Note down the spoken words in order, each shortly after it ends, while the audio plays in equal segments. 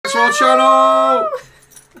our channel.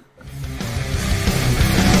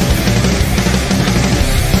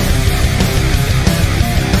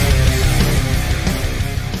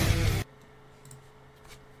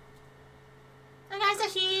 Hi guys,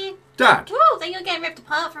 Dashy. Dad. Woo, thank you for getting ripped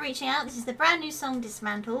apart for reaching out. This is the brand new song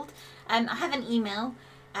Dismantled. I have an email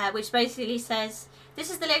which basically says,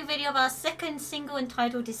 this is the lyric video of our second single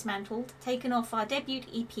entitled Dismantled, taken off our debut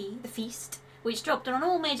EP, The Feast, which dropped on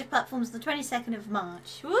all major platforms on the 22nd of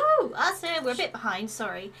March. Woo! Us, we're a bit behind,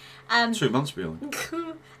 sorry. 2 months behind.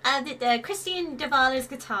 Christian Davala's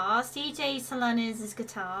guitar, CJ Solanas'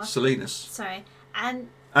 guitar. Salinas. Sorry. And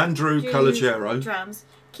Aendru Calogero. Drums.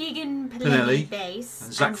 Keegan Pinelli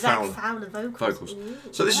bass. And Zach Fowler vocals. Ooh,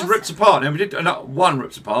 so this is ripped apart. Now we did one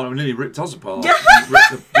ripped apart, and we nearly ripped us apart.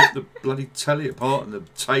 ripped the bloody telly apart, and the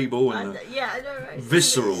table, and yeah, I know, right?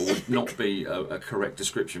 Visceral would not be a correct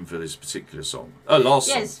description for this particular song. Last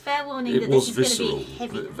song. Yes, fair warning. It that was this is visceral.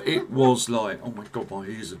 Gonna be heavy. It was like, oh my god, my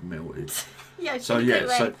ears have melted. Yeah,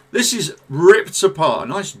 so this is ripped apart. A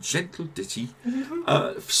nice gentle ditty.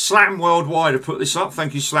 Slam Worldwide have put this up.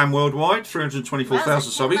 Thank you, Slam Worldwide.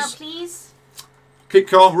 324,000 subbies. Please. Keep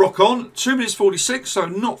calm, rock on. 2 minutes 46, so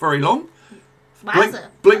not very long. Blink,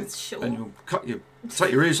 blink, and you'll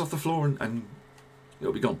take your ears off the floor and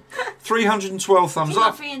it'll be gone. 312 thumbs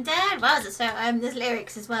up. Free and Dad. Wowza. So there's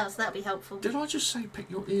lyrics as well, so that'll be helpful. Did I just say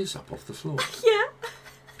pick your ears up off the floor? Yeah.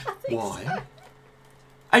 Why? So.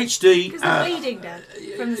 HD. Because I'm reading, Dad.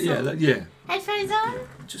 From the song. Yeah. Headphones on.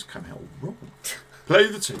 It just came out wrong. Play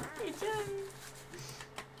the tune.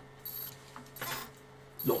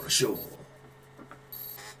 Laura Shaw.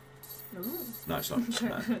 Ooh. No, it's not.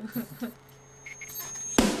 No.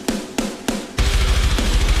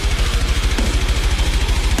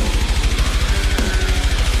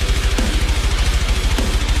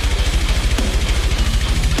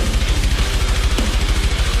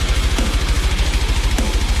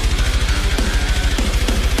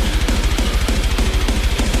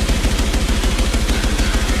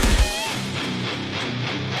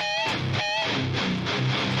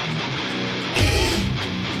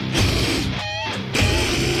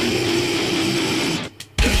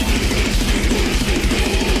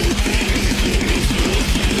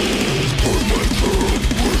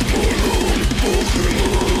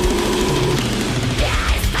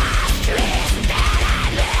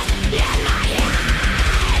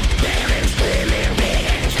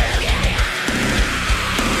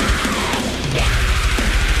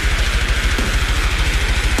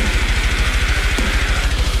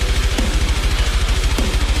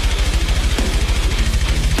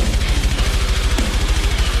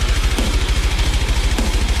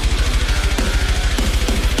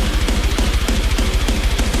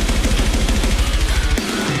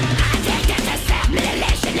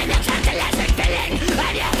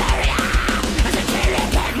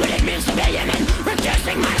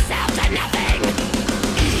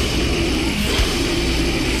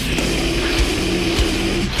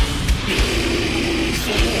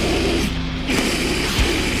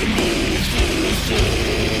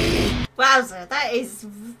 Wowza, that is...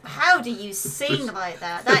 How do you sing like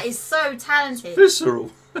that? That is so talented.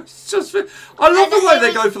 Visceral. It's just... I love the way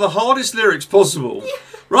they go for the hardest lyrics possible.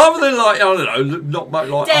 Rather than like, I don't know, not much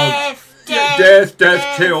like... Death,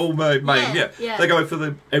 kill, maim. Yeah. They go for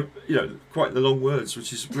the, quite the long words,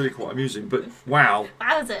 which is really quite amusing. But wow.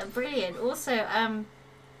 Wowza, brilliant. Also,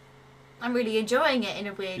 I'm really enjoying it in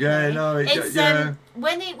a weird way. Yeah,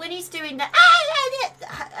 when he's doing that,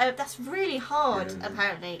 that's really hard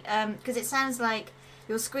apparently, because it sounds like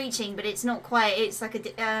you're screeching, but it's not quite. It's like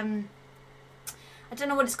a I don't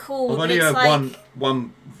know what it's called. I've only heard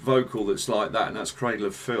one vocal that's like that, and that's Cradle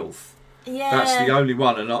of Filth. Yeah, that's the only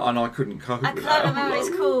one, and I couldn't cope with that. I can't remember what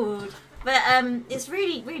it's called. But it's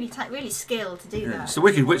really skilled to do that. It's the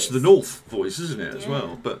Wicked Witch of the North voice, isn't it, as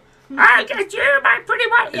well? But I get you, my pretty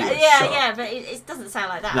one. Yeah, but it doesn't sound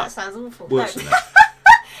like that. No, that sounds awful. Worse than that.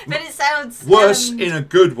 But it sounds worse in a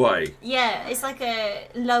good way. Yeah, it's like a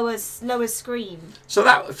lower scream. So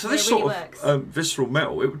that for this really sort of visceral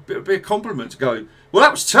metal, it would be a compliment to go, well,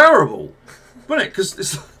 that was terrible, wouldn't it? Because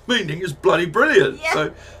its meaning is bloody brilliant. Yeah.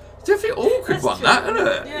 So it's definitely awkward one, that, isn't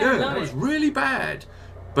it? Yeah, that was really bad,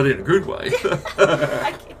 but in a good way.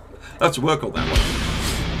 I have to work on that one.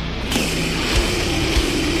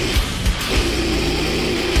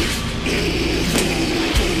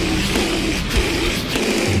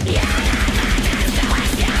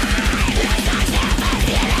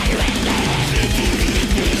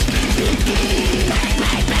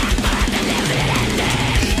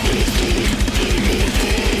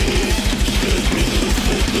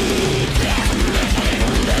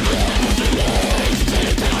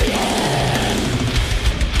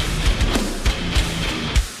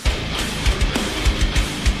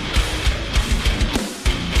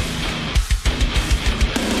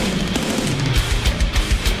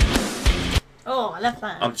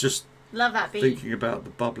 I'm just love that beat. Thinking about the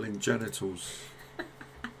bubbling genitals.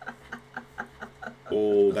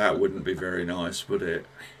 Oh, that wouldn't be very nice, would it?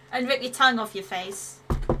 And rip your tongue off your face.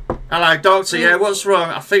 Hello, doctor. Yeah, what's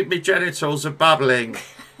wrong? I think my genitals are bubbling.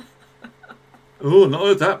 Oh, not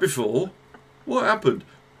heard that before. What happened?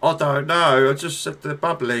 I don't know. I just said they're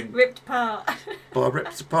bubbling. Ripped apart. But I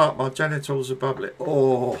ripped apart. My genitals are bubbling.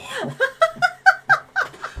 Oh.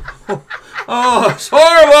 Oh, it's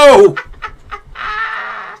horrible.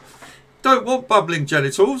 Don't want bubbling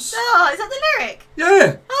genitals. Oh, is that the lyric?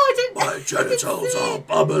 Yeah. Oh, I didn't. My genitals are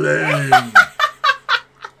bubbling.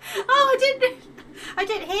 Oh, I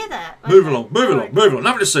didn't hear that. Move along.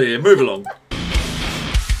 Nothing to see here. Move along.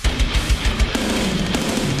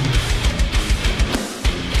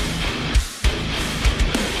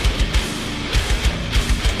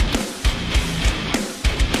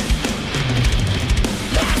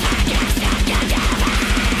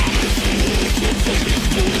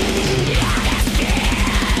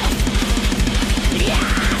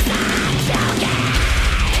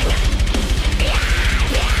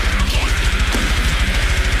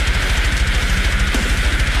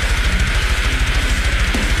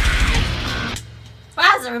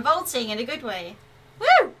 Revolting in a good way.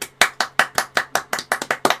 Woo!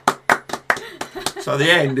 So the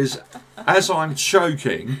end is as I'm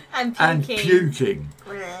choking and puking.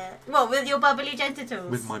 What, with your bubbly genitals?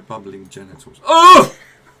 With my bubbling genitals. Oh!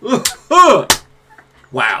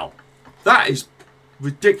 Wow. That is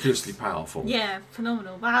ridiculously powerful. Yeah,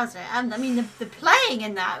 phenomenal. Wowzer. And I mean, the playing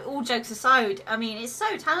in that, all jokes aside, I mean, it's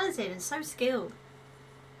so talented and so skilled.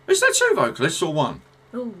 Is there 2 vocalists or 1?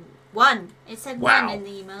 Ooh. 1. It said wow. 1 in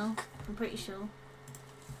the email. I'm pretty sure.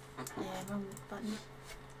 Yeah, wrong button.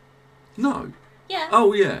 No. Yeah.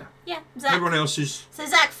 Oh yeah. Yeah. Zach. Everyone else is. So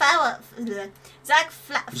Zach Fowler. Zach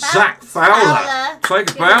Fowler.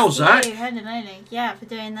 Take a bow, Zach. Yeah, for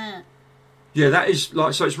doing that. Yeah, that is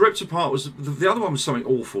like so. It's ripped apart. Was the other one was something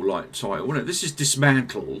awful like title, wasn't it? This is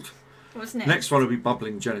dismantled. What's next? Next one will be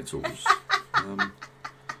bubbling genitals.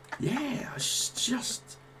 Yeah, it's just.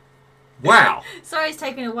 Wow. Sorry it's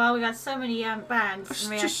taken a while. We've had so many bands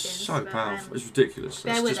and reactions. It's just so powerful. It's ridiculous.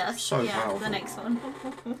 Bear with us. So powerful. The next one.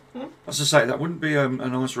 As I say, that wouldn't be a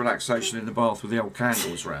nice relaxation in the bath with the old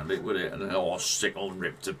candles around it, would it? And then, oh, stick on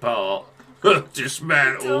ripped apart.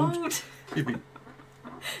 Dismantled. You'd be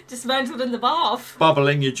dismantled in the bath.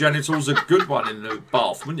 Bubbling your genitals, a good one in the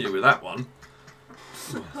bath, wouldn't you, with that one?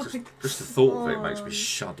 Oh, just the thought of it makes me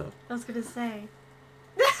shudder. I was going to say.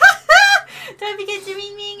 Don't forget to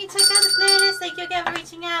ring me and check out the playlist. Thank you again for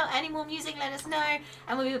reaching out. Any more music, let us know.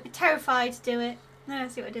 And we'll be terrified to do it. No,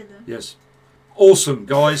 see what I did there. Yes. Awesome,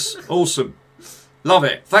 guys. Awesome. Love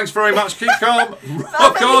it. Thanks very much. Keep calm.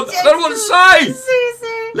 Rock on. I don't want to say.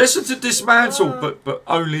 Listen to Dismantle, but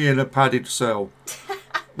only in a padded cell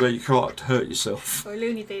where you can't hurt yourself. Or a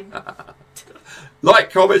loony bin.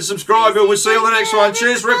 Like, comment, subscribe, and we'll see you on the next one.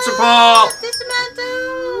 Cheers, ripped apart.